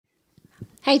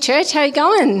Hey church, how you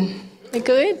going? We're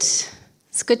good?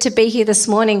 It's good to be here this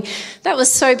morning. That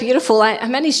was so beautiful. I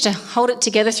managed to hold it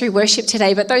together through worship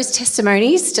today, but those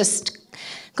testimonies just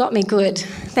got me good.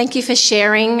 Thank you for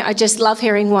sharing. I just love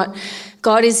hearing what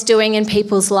God is doing in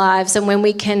people's lives, and when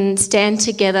we can stand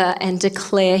together and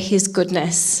declare his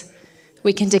goodness,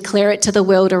 we can declare it to the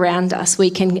world around us. We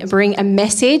can bring a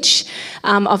message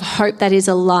of hope that is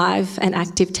alive and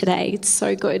active today. It's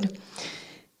so good.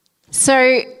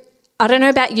 So I don't know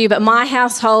about you, but my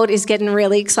household is getting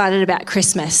really excited about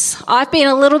Christmas. I've been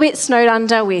a little bit snowed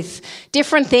under with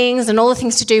different things and all the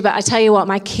things to do, but I tell you what,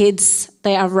 my kids,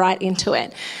 they are right into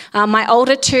it. My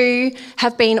older two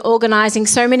have been organising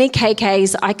so many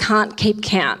KKs, I can't keep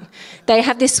count. They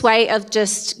have this way of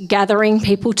just gathering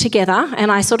people together,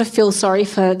 and I sort of feel sorry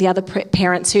for the other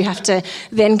parents who have to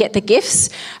then get the gifts.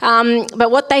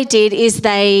 But what they did is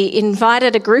they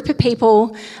invited a group of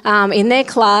people in their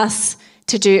class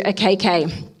to do a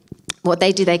KK. What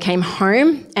they did, they came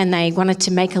home and they wanted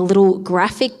to make a little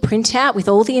graphic printout with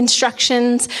all the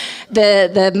instructions,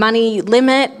 the money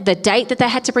limit, the date that they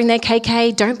had to bring their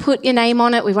KK. Don't put your name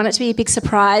on it. We want it to be a big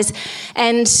surprise.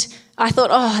 And I thought,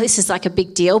 oh, this is like a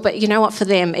big deal. But you know what? For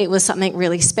them, it was something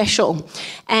really special.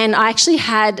 And I actually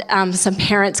had some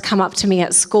parents come up to me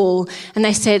at school and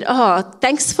they said, oh,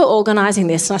 thanks for organising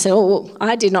this. And I said, oh,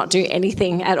 I did not do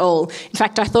anything at all. In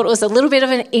fact, I thought it was a little bit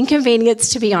of an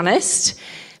inconvenience, to be honest.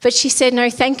 But she said, no,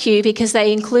 thank you, because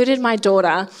they included my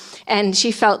daughter and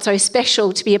she felt so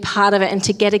special to be a part of it and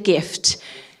to get a gift.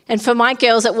 And for my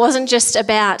girls, it wasn't just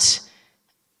about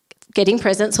getting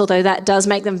presents, although that does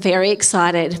make them very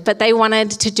excited, but they wanted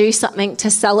to do something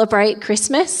to celebrate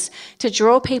Christmas, to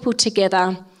draw people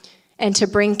together and to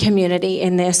bring community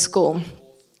in their school.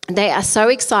 They are so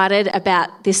excited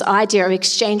about this idea of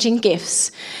exchanging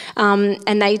gifts,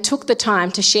 and they took the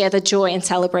time to share the joy and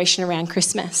celebration around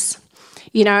Christmas.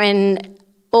 You know, and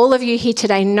all of you here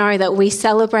today know that we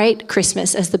celebrate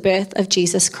Christmas as the birth of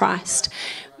Jesus Christ.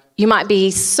 You might be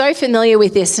so familiar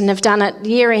with this and have done it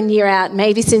year in, year out,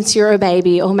 maybe since you're a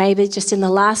baby or maybe just in the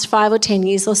last 5 or 10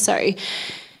 years or so.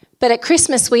 But at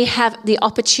Christmas, we have the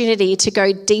opportunity to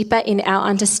go deeper in our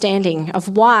understanding of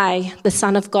why the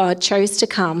Son of God chose to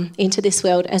come into this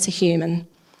world as a human.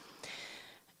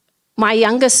 My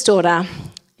youngest daughter,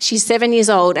 she's 7 years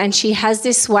old, and she has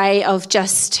this way of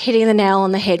just hitting the nail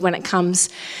on the head when it comes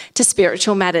to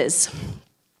spiritual matters.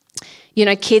 You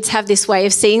know, kids have this way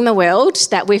of seeing the world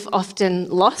that we've often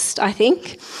lost, I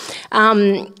think.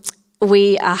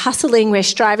 We are hustling, we're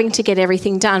striving to get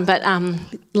everything done. But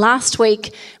last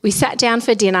week, we sat down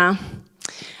for dinner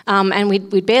and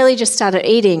we'd barely just started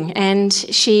eating. And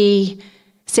she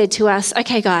said to us,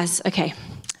 okay, guys,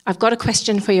 I've got a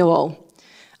question for you all.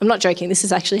 I'm not joking, this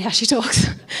is actually how she talks.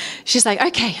 She's like,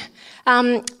 okay,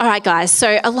 all right, guys,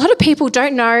 so a lot of people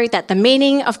don't know that the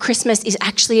meaning of Christmas is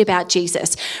actually about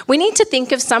Jesus. We need to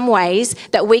think of some ways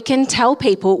that we can tell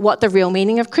people what the real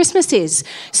meaning of Christmas is.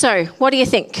 So what do you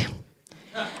think?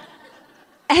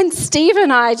 And Steve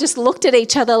and I just looked at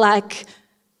each other like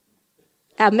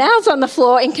our mouths on the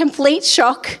floor in complete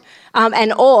shock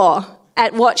and awe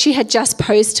at what she had just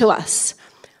posed to us.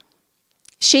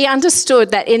 She understood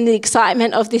that in the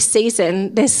excitement of this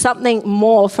season, there's something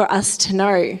more for us to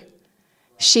know.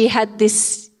 She had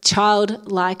this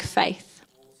childlike faith.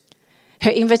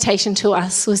 Her invitation to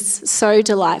us was so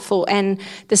delightful. And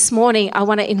this morning, I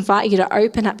want to invite you to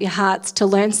open up your hearts to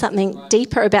learn something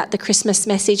deeper about the Christmas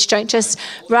message. Don't just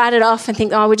write it off and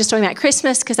think, oh, we're just talking about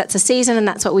Christmas because that's a season and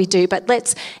that's what we do. But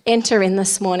let's enter in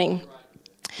this morning.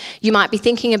 You might be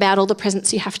thinking about all the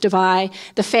presents you have to buy,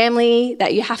 the family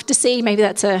that you have to see. Maybe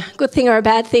that's a good thing or a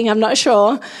bad thing, I'm not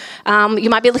sure. You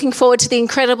might be looking forward to the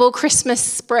incredible Christmas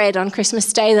spread on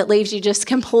Christmas Day that leaves you just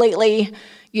completely,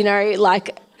 you know,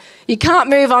 like you can't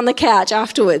move on the couch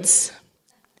afterwards.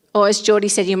 Or as Geordie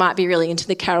said, you might be really into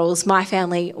the carols. My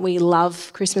family, we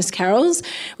love Christmas carols.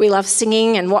 We love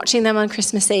singing and watching them on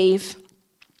Christmas Eve.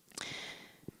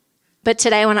 But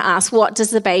today I want to ask, what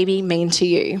does the baby mean to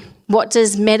you? What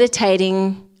does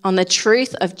meditating on the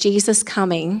truth of Jesus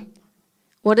coming,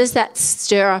 what does that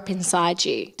stir up inside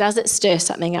you? Does it stir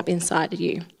something up inside of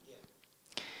you?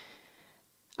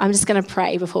 I'm just going to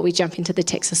pray before we jump into the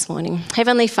text this morning.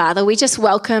 Heavenly Father, we just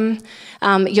welcome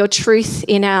your truth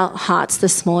in our hearts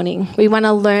this morning. We want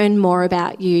to learn more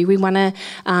about you. We want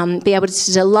to be able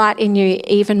to delight in you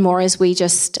even more as we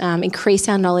just increase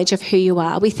our knowledge of who you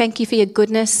are. We thank you for your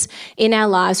goodness in our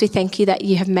lives. We thank you that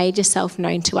you have made yourself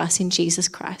known to us in Jesus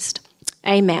Christ.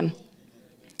 Amen.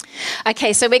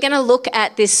 Okay, so we're going to look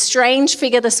at this strange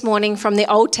figure this morning from the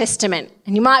Old Testament.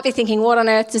 And you might be thinking, what on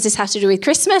earth does this have to do with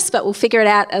Christmas? But we'll figure it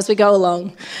out as we go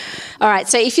along. All right,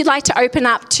 so if you'd like to open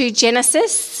up to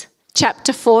Genesis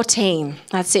chapter 14.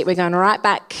 That's it, we're going right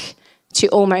back to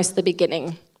almost the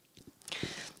beginning.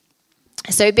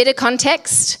 So a bit of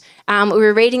context. We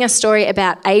were reading a story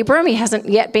about Abram. He hasn't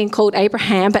yet been called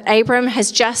Abraham, but Abram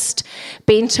has just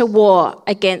been to war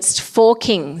against 4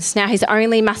 kings. Now, he's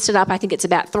only mustered up, I think it's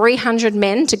about 300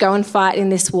 men to go and fight in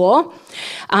this war.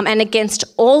 And against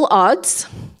all odds,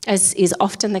 as is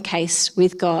often the case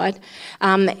with God,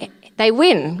 they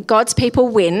win. God's people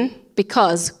win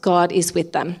because God is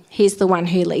with them. He's the one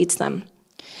who leads them.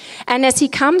 And as he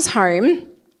comes home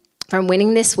from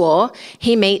winning this war,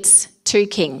 he meets 2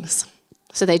 kings.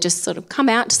 So they just sort of come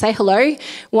out to say hello.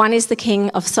 One is the king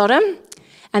of Sodom,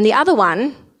 and the other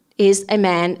one is a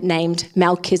man named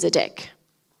Melchizedek.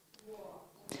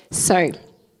 So, there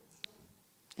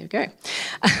we go.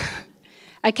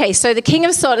 Okay, so the king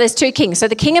of Sodom, there's 2 kings. So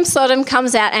the king of Sodom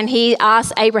comes out and he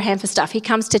asks Abraham for stuff. He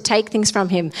comes to take things from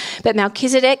him. But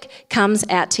Melchizedek comes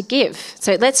out to give.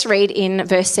 So let's read in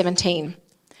verse 17.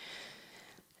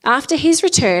 After his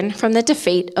return from the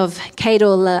defeat of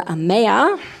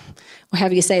Kedorlaomer, or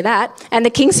however you say that, and the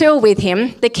kings who were with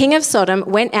him, the king of Sodom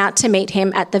went out to meet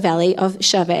him at the valley of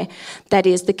Shaveh, that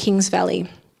is the king's valley.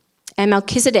 And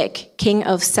Melchizedek, king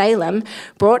of Salem,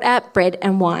 brought out bread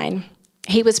and wine.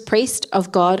 He was priest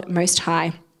of God Most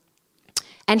High.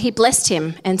 And he blessed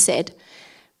him and said,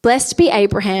 "Blessed be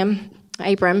Abram,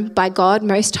 by God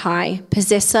Most High,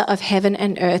 possessor of heaven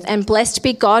and earth, and blessed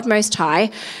be God Most High,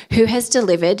 who has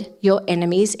delivered your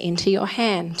enemies into your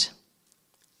hand."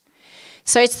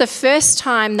 So it's the first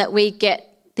time that we get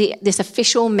this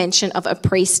official mention of a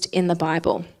priest in the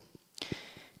Bible.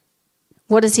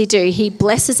 What does he do? He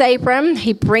blesses Abram.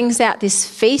 He brings out this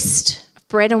feast of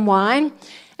bread and wine,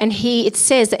 and it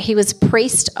says that he was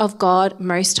priest of God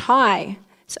Most High.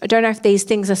 So I don't know if these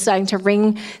things are starting to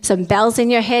ring some bells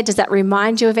in your head. Does that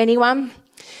remind you of anyone?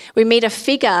 We meet a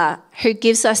figure who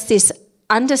gives us this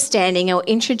understanding or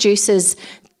introduces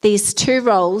these 2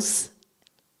 roles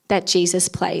that Jesus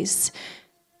plays.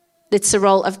 It's the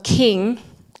role of king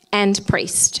and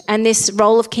priest. And this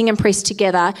role of king and priest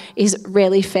together is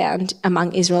rarely found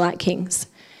among Israelite kings.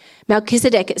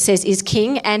 Melchizedek, it says, is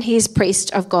king and he is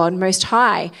priest of God Most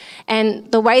High. And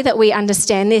the way that we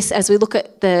understand this as we look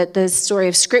at the story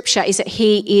of Scripture is that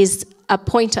he is a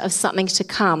pointer of something to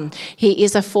come. He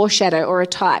is a foreshadow or a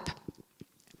type.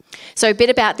 So a bit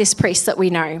about this priest that we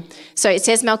know. So it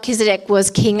says Melchizedek was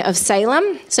king of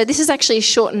Salem. So this is actually a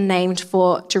shortened name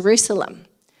for Jerusalem.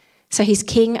 So he's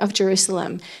king of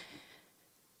Jerusalem.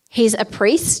 He's a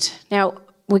priest. Now,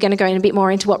 we're going to go in a bit more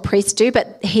into what priests do,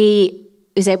 but he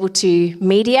is able to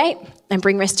mediate and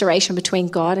bring restoration between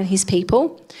God and his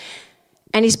people.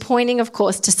 And he's pointing, of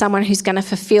course, to someone who's going to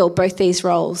fulfill both these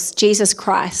roles. Jesus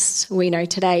Christ, we know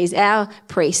today, is our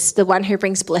priest, the one who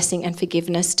brings blessing and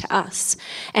forgiveness to us.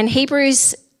 And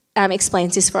Hebrews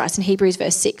explains this for us in Hebrews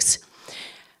verse 6.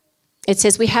 It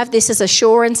says, "We have this as a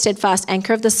sure and steadfast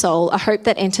anchor of the soul, a hope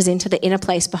that enters into the inner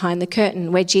place behind the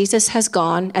curtain, where Jesus has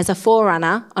gone as a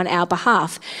forerunner on our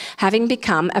behalf, having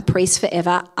become a priest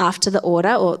forever after the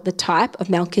order or the type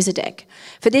of Melchizedek.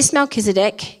 For this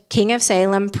Melchizedek, king of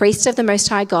Salem, priest of the Most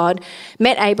High God,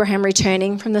 met Abraham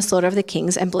returning from the slaughter of the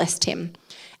kings and blessed him.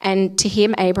 And to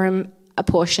him Abraham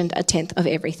apportioned 1/10 of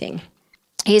everything.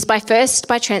 He is by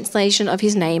translation of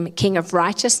his name, King of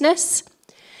Righteousness.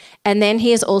 And then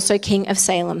he is also king of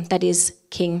Salem, that is,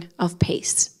 king of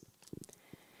peace."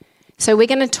 So we're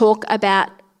going to talk about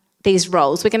these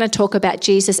roles. We're going to talk about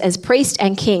Jesus as priest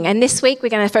and king. And this week we're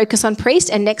going to focus on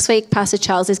priest, and next week Pastor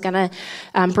Charles is going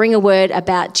to bring a word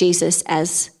about Jesus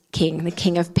as king, the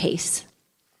king of peace.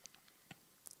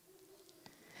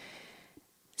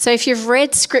 So if you've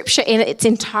read Scripture in its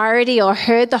entirety or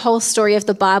heard the whole story of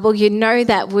the Bible, you know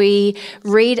that we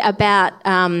read about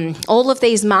all of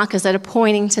these markers that are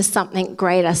pointing to something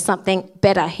greater, something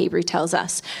better, Hebrew tells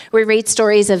us. We read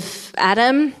stories of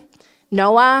Adam,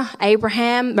 Noah,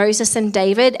 Abraham, Moses and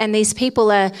David, and these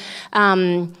people are,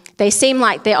 they seem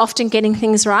like they're often getting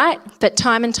things right, but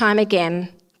time and time again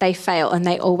they fail and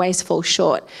they always fall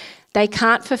short. They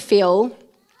can't fulfill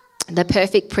the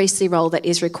perfect priestly role that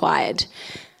is required.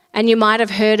 And you might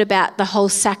have heard about the whole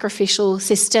sacrificial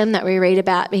system that we read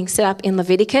about being set up in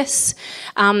Leviticus.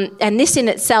 And this in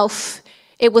itself,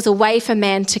 it was a way for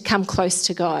man to come close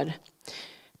to God.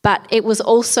 But it was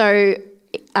also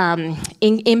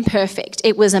imperfect.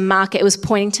 It was a marker. It was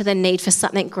pointing to the need for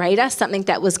something greater, something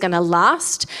that was going to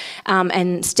last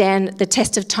and stand the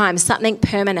test of time, something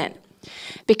permanent.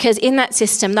 Because in that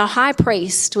system, the high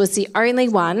priest was the only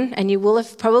one, and you will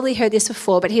have probably heard this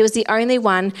before, but he was the only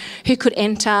one who could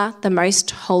enter the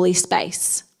most holy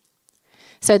space.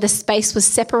 So the space was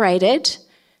separated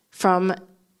from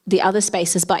the other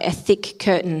spaces by a thick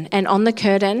curtain, and on the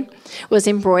curtain was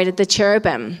embroidered the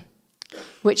cherubim,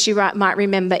 which you might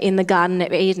remember in the Garden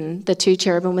of Eden. The two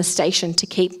cherubim were stationed to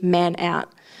keep man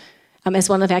out. As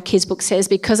one of our kids' books says,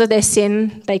 because of their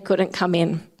sin, they couldn't come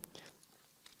in.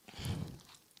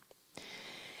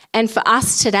 And for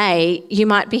us today, you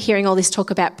might be hearing all this talk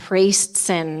about priests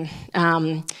and,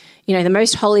 the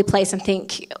most holy place, and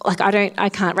think, I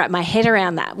can't wrap my head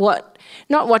around that. What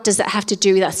does that have to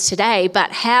do with us today,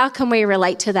 but how can we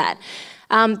relate to that?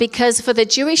 Because for the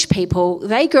Jewish people,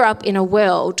 they grew up in a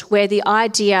world where the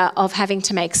idea of having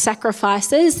to make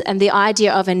sacrifices and the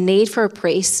idea of a need for a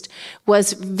priest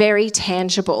was very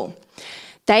tangible.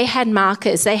 They had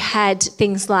markers. They had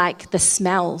things like the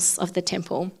smells of the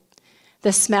temple,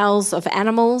 the smells of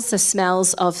animals, the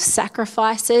smells of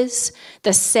sacrifices,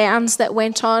 the sounds that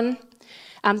went on.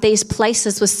 These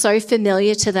places were so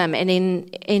familiar to them and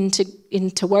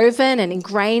interwoven and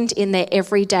ingrained in their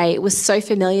everyday. It was so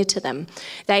familiar to them.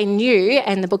 They knew,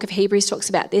 and the book of Hebrews talks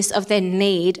about this, of their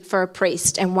need for a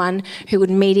priest and one who would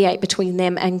mediate between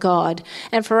them and God.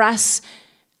 And for us,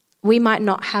 we might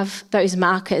not have those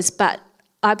markers, but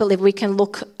I believe we can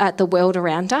look at the world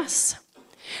around us.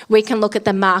 We can look at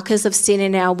the markers of sin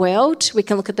in our world. We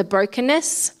can look at the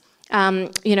brokenness.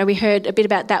 We heard a bit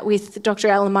about that with Dr.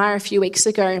 Alan Meyer a few weeks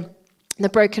ago, the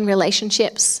broken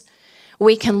relationships.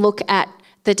 We can look at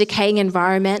the decaying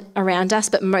environment around us,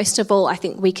 but most of all, I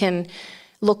think we can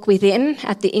look within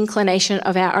at the inclination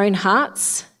of our own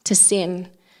hearts to sin.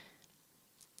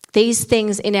 These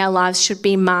things in our lives should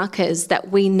be markers that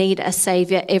we need a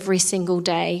saviour every single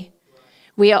day.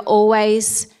 We are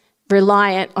always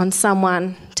reliant on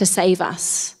someone to save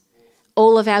us.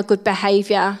 All of our good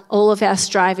behaviour, all of our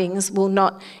strivings will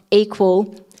not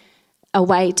equal a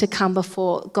way to come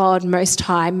before God Most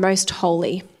High, Most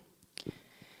Holy.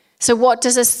 So what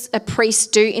does a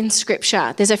priest do in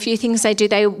Scripture? There's a few things they do.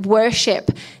 They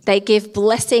worship, they give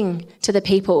blessing to the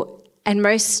people. And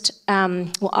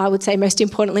I would say most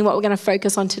importantly, what we're going to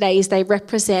focus on today is they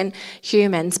represent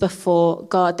humans before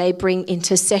God. They bring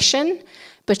intercession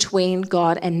between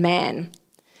God and man.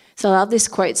 So I love this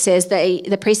quote. Says,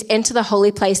 the priests enter the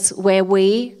holy place where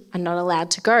we are not allowed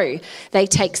to go. They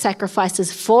take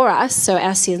sacrifices for us so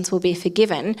our sins will be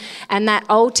forgiven. And that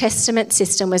Old Testament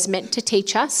system was meant to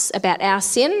teach us about our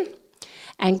sin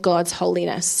and God's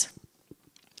holiness.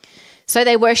 So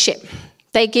they worship.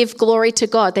 They give glory to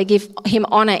God. They give him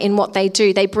honour in what they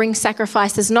do. They bring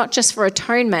sacrifices not just for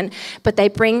atonement, but they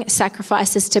bring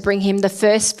sacrifices to bring him the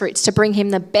first fruits, to bring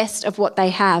him the best of what they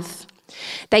have.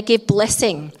 They give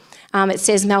blessing. It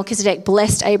says Melchizedek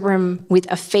blessed Abram with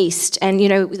a feast. And,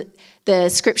 the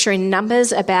scripture in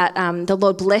Numbers about the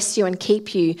Lord bless you and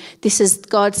keep you. This is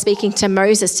God speaking to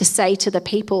Moses to say to the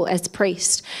people as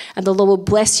priest. And the Lord will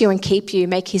bless you and keep you,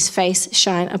 make his face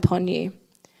shine upon you.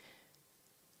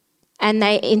 And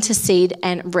they intercede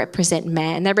and represent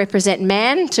man. They represent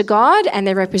man to God and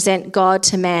they represent God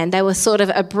to man. They were sort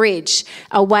of a bridge,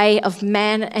 a way of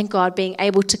man and God being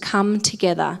able to come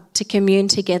together, to commune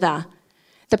together.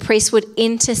 The priest would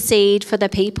intercede for the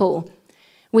people.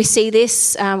 We see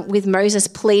this with Moses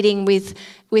pleading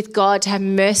with God to have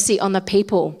mercy on the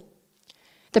people.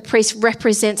 The priest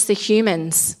represents the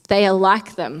humans. They are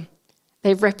like them.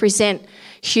 They represent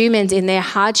humans in their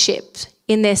hardships,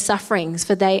 in their sufferings,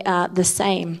 for they are the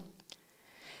same.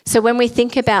 So when we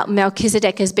think about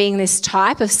Melchizedek as being this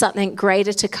type of something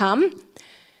greater to come,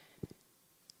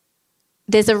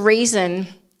 there's a reason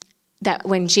that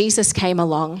when Jesus came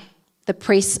along, the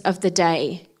priests of the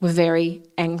day were very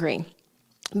angry.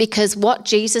 Because what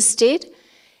Jesus did,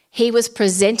 he was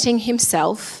presenting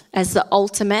himself as the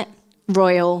ultimate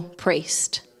royal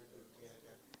priest.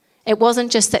 It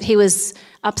wasn't just that he was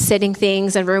upsetting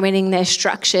things and ruining their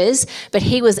structures, but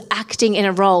he was acting in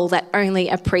a role that only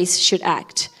a priest should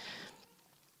act.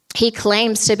 He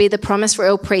claims to be the promised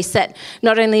royal priest that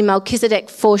not only Melchizedek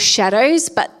foreshadows,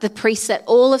 but the priest that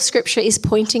all of Scripture is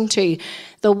pointing to,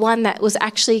 the one that was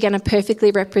actually going to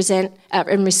perfectly represent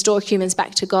and restore humans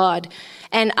back to God.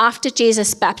 And after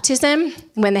Jesus' baptism,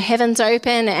 when the heavens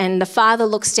open and the Father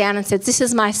looks down and says, "This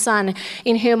is my Son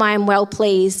in whom I am well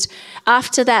pleased,"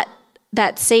 after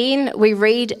that scene, we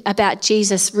read about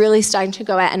Jesus really starting to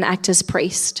go out and act as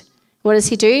priest. What does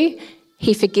he do?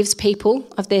 He forgives people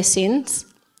of their sins.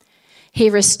 He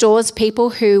restores people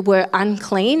who were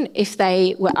unclean if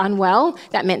they were unwell.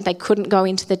 That meant they couldn't go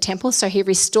into the temple. So he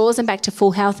restores them back to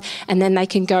full health and then they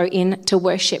can go in to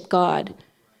worship God.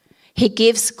 He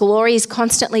gives glory. He's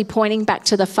constantly pointing back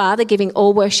to the Father, giving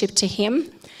all worship to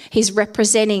him. He's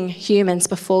representing humans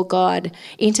before God,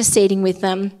 interceding with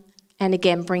them, and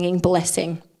again, bringing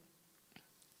blessing.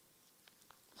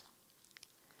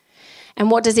 And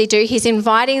what does he do? He's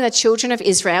inviting the children of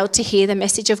Israel to hear the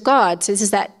message of God. So this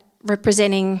is that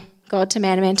representing God to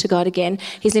man and man to God again.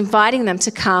 He's inviting them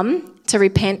to come, to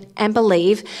repent and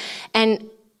believe. And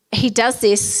he does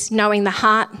this knowing the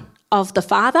heart of the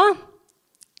Father,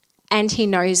 and he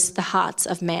knows the hearts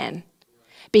of man.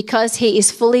 Because he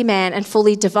is fully man and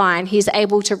fully divine, he is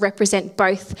able to represent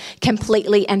both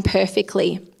completely and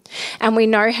perfectly. And we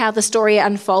know how the story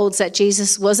unfolds, that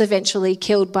Jesus was eventually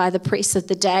killed by the priests of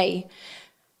the day.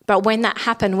 But when that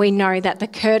happened, we know that the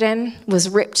curtain was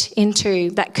ripped into,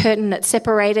 that curtain that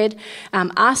separated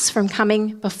us from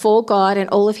coming before God and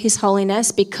all of his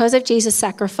holiness. Because of Jesus'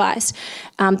 sacrifice,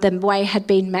 the way had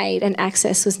been made and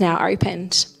access was now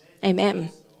opened.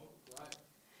 Amen.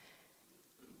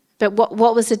 But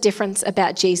what was the difference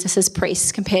about Jesus as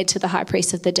priest compared to the high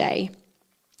priest of the day?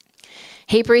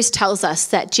 Hebrews tells us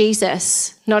that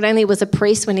Jesus not only was a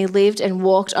priest when he lived and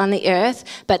walked on the earth,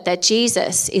 but that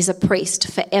Jesus is a priest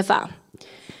forever.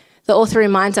 The author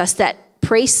reminds us that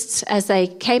priests, as they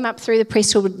came up through the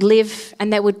priesthood, would live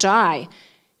and they would die.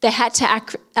 They had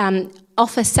to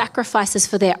offer sacrifices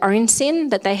for their own sin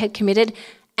that they had committed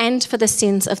and for the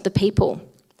sins of the people.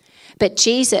 But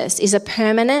Jesus is a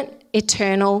permanent,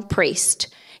 eternal priest.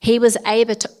 He was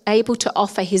able to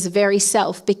offer his very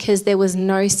self because there was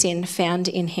no sin found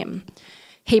in him.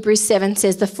 Hebrews 7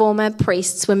 says the former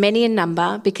priests were many in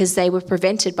number because they were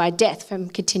prevented by death from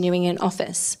continuing in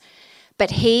office.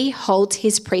 But he holds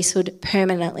his priesthood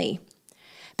permanently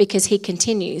because he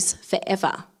continues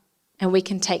forever. And we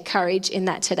can take courage in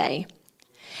that today.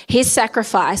 His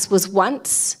sacrifice was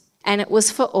once and it was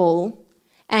for all.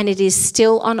 And it is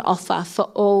still on offer for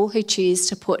all who choose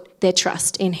to put their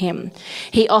trust in him.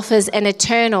 He offers an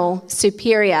eternal,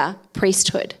 superior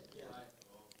priesthood.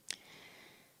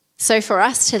 So for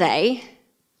us today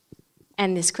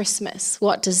and this Christmas,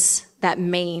 what does that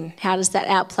mean? How does that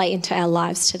outplay into our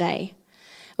lives today?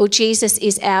 Well, Jesus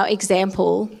is our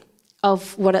example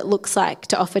of what it looks like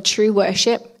to offer true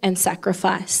worship and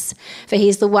sacrifice. For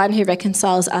he's the one who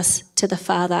reconciles us to the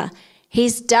Father.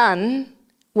 He's done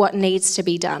what needs to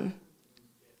be done.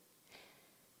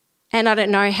 And I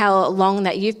don't know how long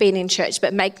that you've been in church,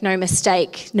 but make no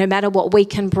mistake, no matter what we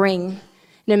can bring,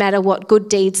 no matter what good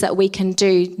deeds that we can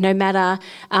do, no matter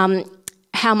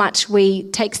how much we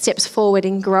take steps forward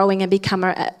in growing and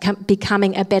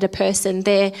becoming a better person,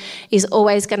 there is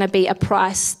always going to be a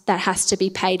price that has to be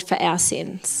paid for our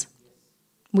sins.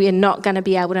 We are not going to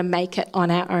be able to make it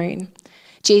on our own.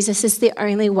 Jesus is the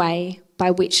only way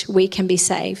by which we can be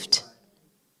saved.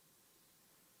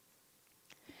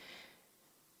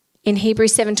 In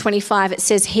Hebrews 7:25, it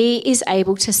says, he is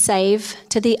able to save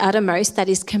to the uttermost, that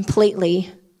is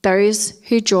completely, those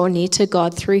who draw near to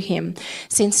God through him,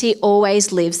 since he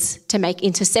always lives to make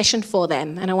intercession for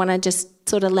them. And I want to just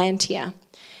sort of land here.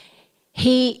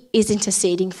 He is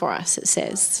interceding for us, it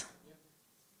says.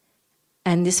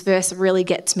 And this verse really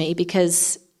gets me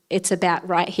because it's about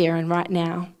right here and right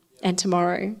now and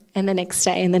tomorrow and the next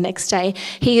day and the next day.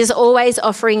 He is always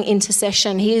offering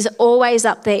intercession. He is always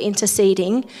up there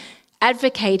interceding,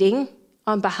 advocating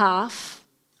on behalf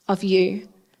of you,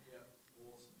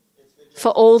 for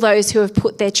all those who have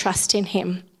put their trust in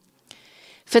him.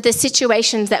 For the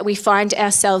situations that we find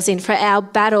ourselves in, for our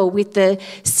battle with the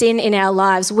sin in our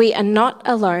lives, we are not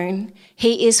alone.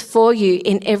 He is for you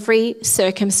in every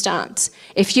circumstance.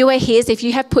 If you are his, if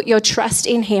you have put your trust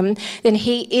in him, then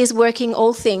he is working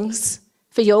all things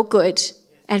for your good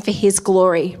and for his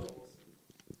glory.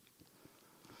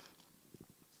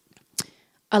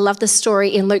 I love the story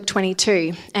in Luke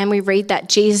 22, and we read that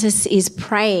Jesus is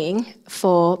praying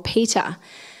for Peter.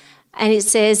 And it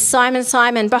says, Simon,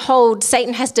 Simon, behold,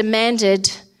 Satan has demanded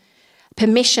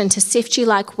permission to sift you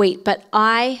like wheat, but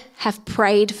I have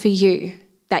prayed for you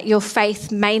that your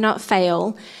faith may not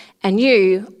fail. And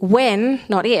you, when,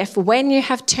 not if, when you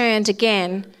have turned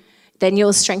again, then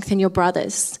you'll strengthen your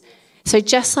brothers. So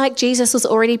just like Jesus was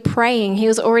already praying, he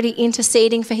was already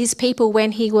interceding for his people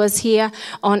when he was here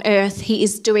on earth, he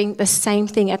is doing the same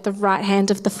thing at the right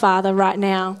hand of the Father right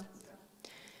now.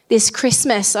 This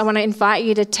Christmas, I want to invite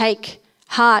you to take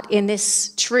heart in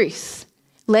this truth.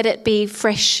 Let it be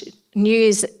fresh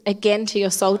news again to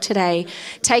your soul today.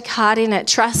 Take heart in it.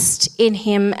 Trust in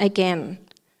him again.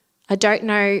 I don't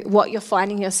know what you're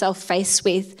finding yourself faced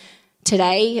with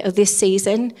today or this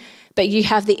season, but you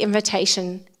have the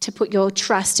invitation to put your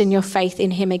trust and your faith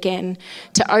in him again,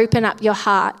 to open up your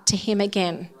heart to him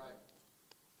again.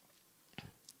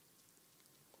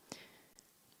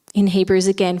 in Hebrews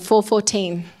again,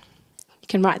 4:14. You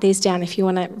can write these down if you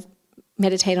want to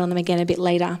meditate on them again a bit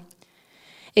later.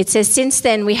 It says, "Since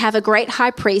then we have a great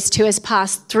high priest who has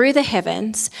passed through the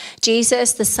heavens,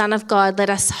 Jesus, the Son of God, let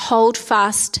us hold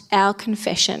fast our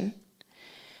confession.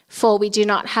 For we do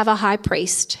not have a high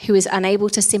priest who is unable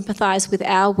to sympathize with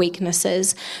our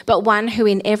weaknesses, but one who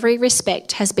in every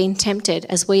respect has been tempted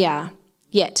as we are,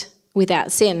 yet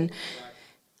without sin.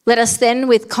 Let us then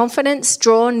with confidence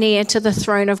draw near to the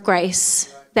throne of grace,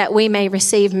 that we may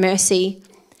receive mercy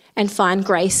and find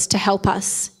grace to help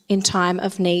us in time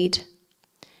of need."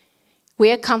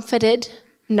 We are comforted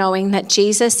knowing that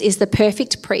Jesus is the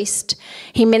perfect priest.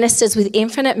 He ministers with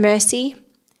infinite mercy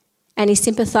and he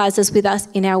sympathizes with us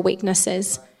in our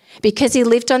weaknesses. Because he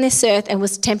lived on this earth and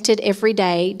was tempted every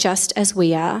day just as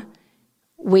we are,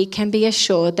 we can be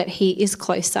assured that he is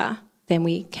closer than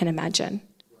we can imagine.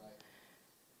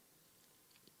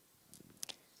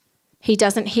 He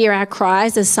doesn't hear our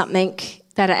cries as something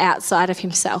that are outside of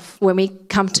himself. When we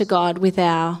come to God with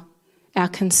our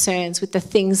concerns, with the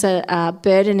things that are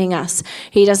burdening us,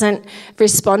 he doesn't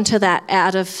respond to that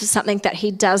out of something that he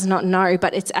does not know,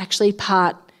 but it's actually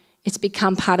it's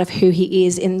become part of who he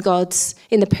is in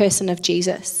the person of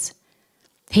Jesus.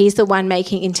 He's the one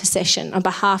making intercession on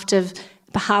behalf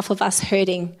of us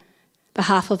hurting,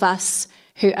 behalf of us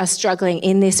who are struggling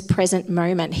in this present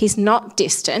moment. He's not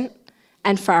distant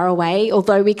and far away,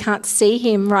 although we can't see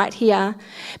him right here,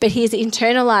 but he's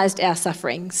internalized our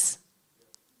sufferings.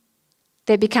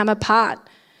 They become a part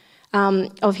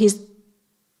of his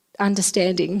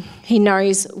understanding. He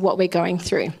knows what we're going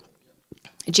through.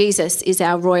 Jesus is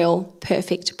our royal,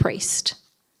 perfect priest.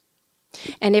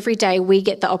 And every day we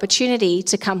get the opportunity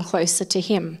to come closer to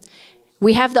him.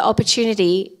 We have the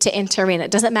opportunity to enter in.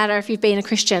 It doesn't matter if you've been a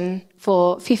Christian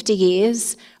for 50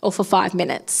 years or for 5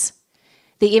 minutes.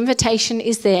 The invitation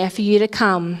is there for you to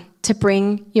come, to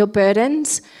bring your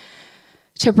burdens,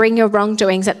 to bring your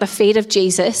wrongdoings at the feet of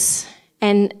Jesus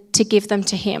and to give them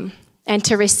to him and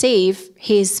to receive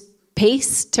his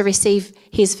peace, to receive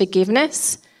his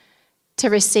forgiveness, to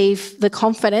receive the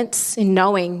confidence in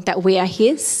knowing that we are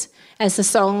his, as the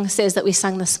song says that we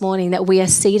sung this morning, that we are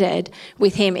seated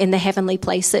with him in the heavenly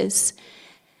places.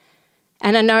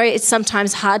 And I know it's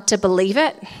sometimes hard to believe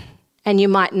it, and you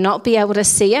might not be able to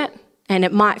see it, and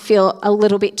it might feel a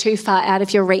little bit too far out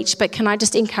of your reach, but can I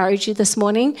just encourage you this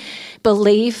morning?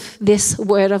 Believe this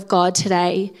word of God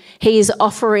today. He is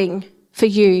offering for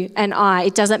you and I.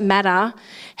 It doesn't matter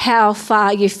how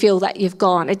far you feel that you've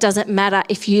gone. It doesn't matter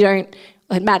if you don't,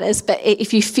 it matters, but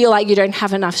if you feel like you don't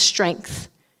have enough strength.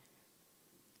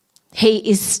 He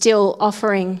is still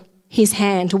offering his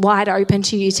hand wide open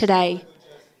to you today.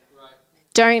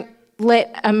 Don't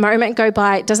let a moment go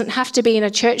by. It doesn't have to be in a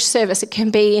church service. It can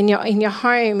be in your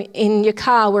home, in your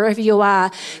car, wherever you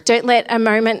are. Don't let a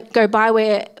moment go by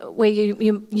where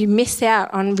you miss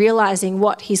out on realizing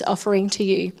what he's offering to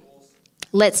you.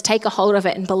 Let's take a hold of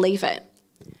it and believe it.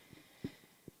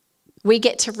 We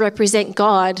get to represent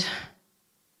God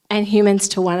and humans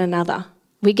to one another.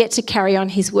 We get to carry on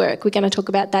his work. We're going to talk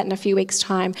about that in a few weeks'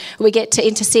 time. We get to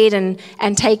intercede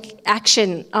and take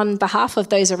action on behalf of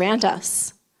those around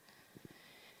us.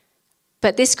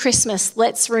 But this Christmas,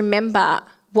 let's remember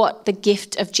what the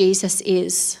gift of Jesus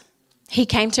is. He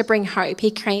came to bring hope.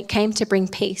 He came to bring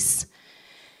peace.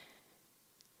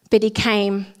 But he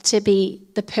came to be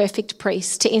the perfect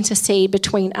priest, to intercede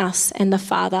between us and the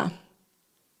Father.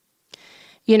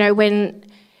 You know, when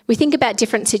we think about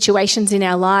different situations in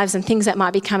our lives and things that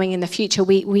might be coming in the future,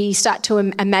 we start to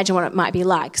imagine what it might be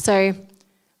like. So I'm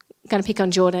going to pick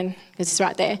on Jordan because he's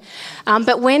right there.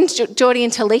 But when Geordie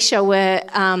and Talisha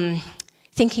were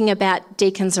thinking about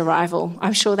Deacon's arrival,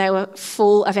 I'm sure they were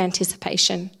full of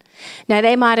anticipation. Now,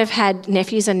 they might have had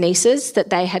nephews and nieces that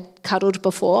they had cuddled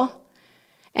before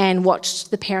and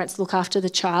watched the parents look after the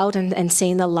child and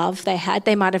seen the love they had.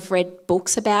 They might have read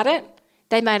books about it.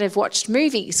 They might have watched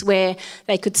movies where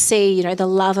they could see, you know, the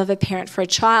love of a parent for a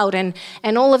child. And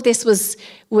all of this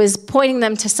was pointing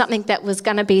them to something that was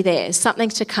going to be there, something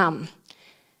to come.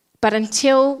 But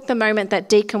until the moment that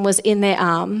Deacon was in their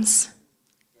arms,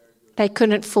 they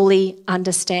couldn't fully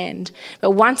understand.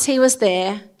 But once he was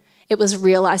there, it was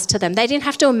realised to them. They didn't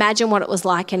have to imagine what it was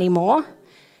like anymore.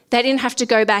 They didn't have to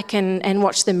go back and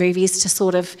watch the movies to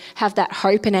sort of have that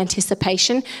hope and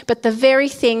anticipation. But the very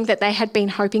thing that they had been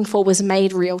hoping for was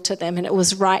made real to them, and it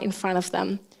was right in front of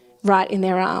them, right in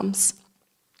their arms.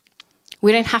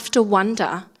 We don't have to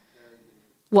wonder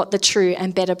what the true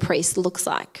and better priest looks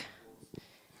like.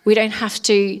 We don't have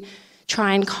to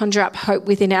try and conjure up hope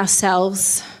within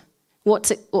ourselves.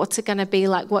 What's it going to be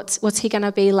like? What's he going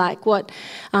to be like?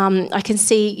 I can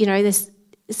see, you know, there's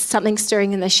something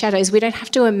stirring in the shadows. We don't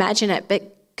have to imagine it,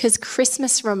 but because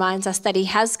Christmas reminds us that he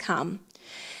has come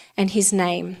and his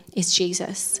name is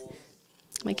Jesus.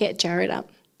 We get Jared up.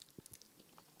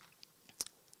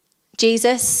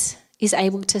 Jesus is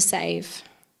able to save.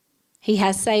 He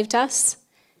has saved us.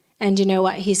 And you know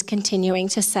what? He's continuing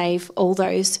to save all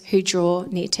those who draw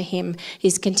near to him.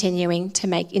 He's continuing to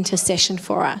make intercession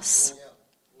for us.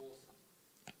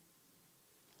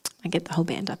 I get the whole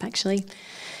band up, actually.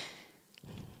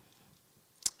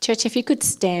 Church, if you could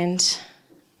stand.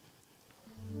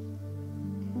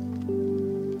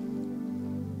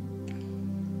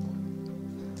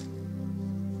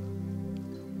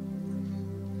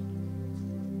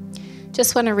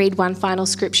 Just want to read one final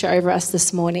scripture over us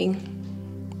this morning.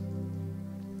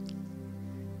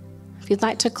 If you'd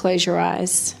like to close your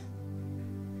eyes,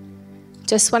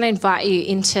 just want to invite you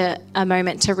into a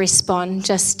moment to respond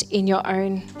just in your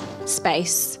own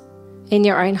space, in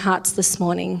your own hearts this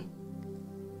morning.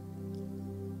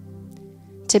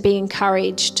 To be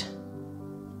encouraged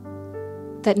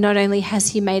that not only has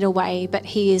he made a way, but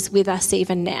he is with us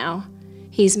even now.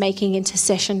 He's making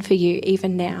intercession for you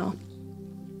even now.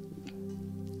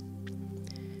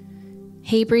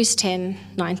 Hebrews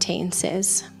 10:19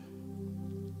 says,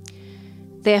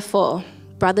 "Therefore,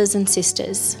 brothers and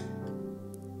sisters,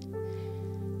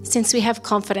 since we have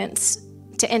confidence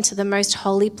to enter the most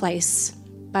holy place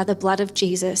by the blood of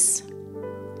Jesus,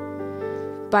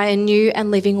 by a new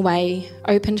and living way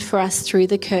opened for us through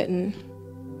the curtain,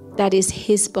 that is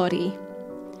his body,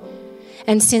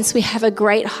 and since we have a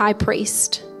great high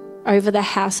priest over the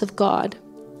house of God,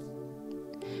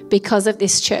 because of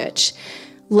this church,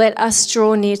 let us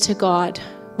draw near to God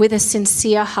with a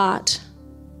sincere heart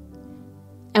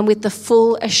and with the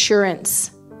full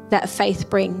assurance that faith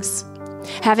brings,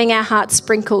 having our hearts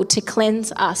sprinkled to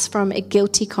cleanse us from a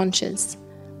guilty conscience,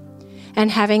 and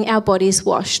having our bodies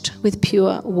washed with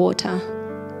pure water.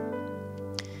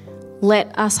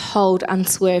 Let us hold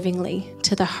unswervingly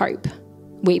to the hope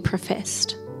we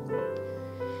professed.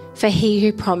 For he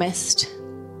who promised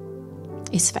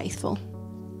is faithful."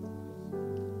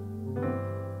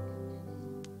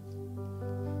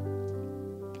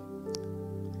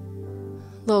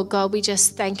 Lord God, we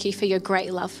just thank you for your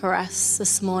great love for us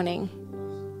this morning.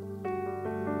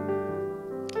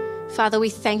 Father, we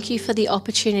thank you for the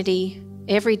opportunity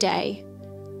every day,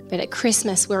 but at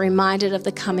Christmas we're reminded of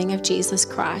the coming of Jesus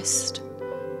Christ.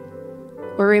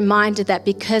 We're reminded that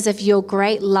because of your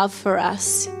great love for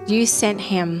us, you sent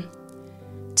him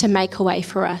to make a way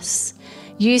for us.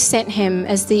 You sent him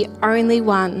as the only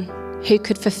one who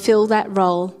could fulfill that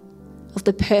role of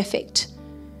the perfect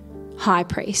high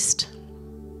priest.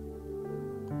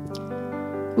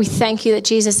 We thank you that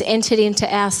Jesus entered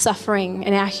into our suffering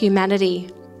and our humanity,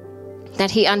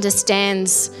 that he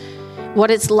understands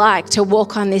what it's like to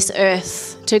walk on this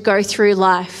earth, to go through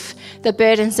life, the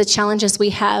burdens, the challenges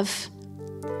we have.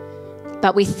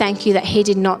 But we thank you that he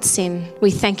did not sin.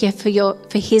 We thank you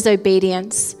for his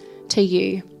obedience to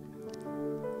you.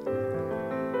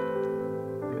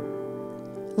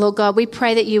 Lord God, we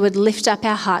pray that you would lift up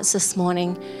our hearts this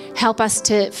morning. Help us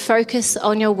to focus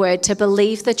on your word, to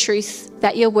believe the truth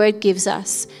that your word gives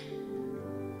us,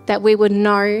 that we would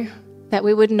know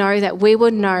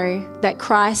that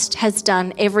Christ has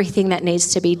done everything that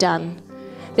needs to be done.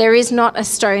 There is not a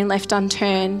stone left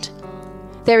unturned.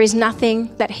 There is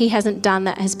nothing that he hasn't done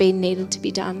that has been needed to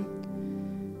be done.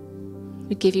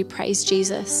 We give you praise,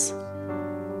 Jesus.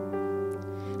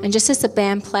 And just as the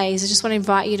band plays, I just want to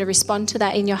invite you to respond to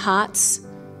that in your hearts.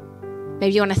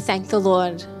 Maybe you want to thank the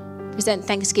Lord, present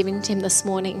thanksgiving to him this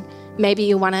morning. Maybe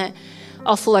you want to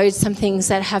offload some things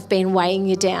that have been weighing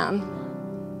you down.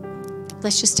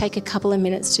 Let's just take a couple of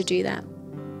minutes to do that.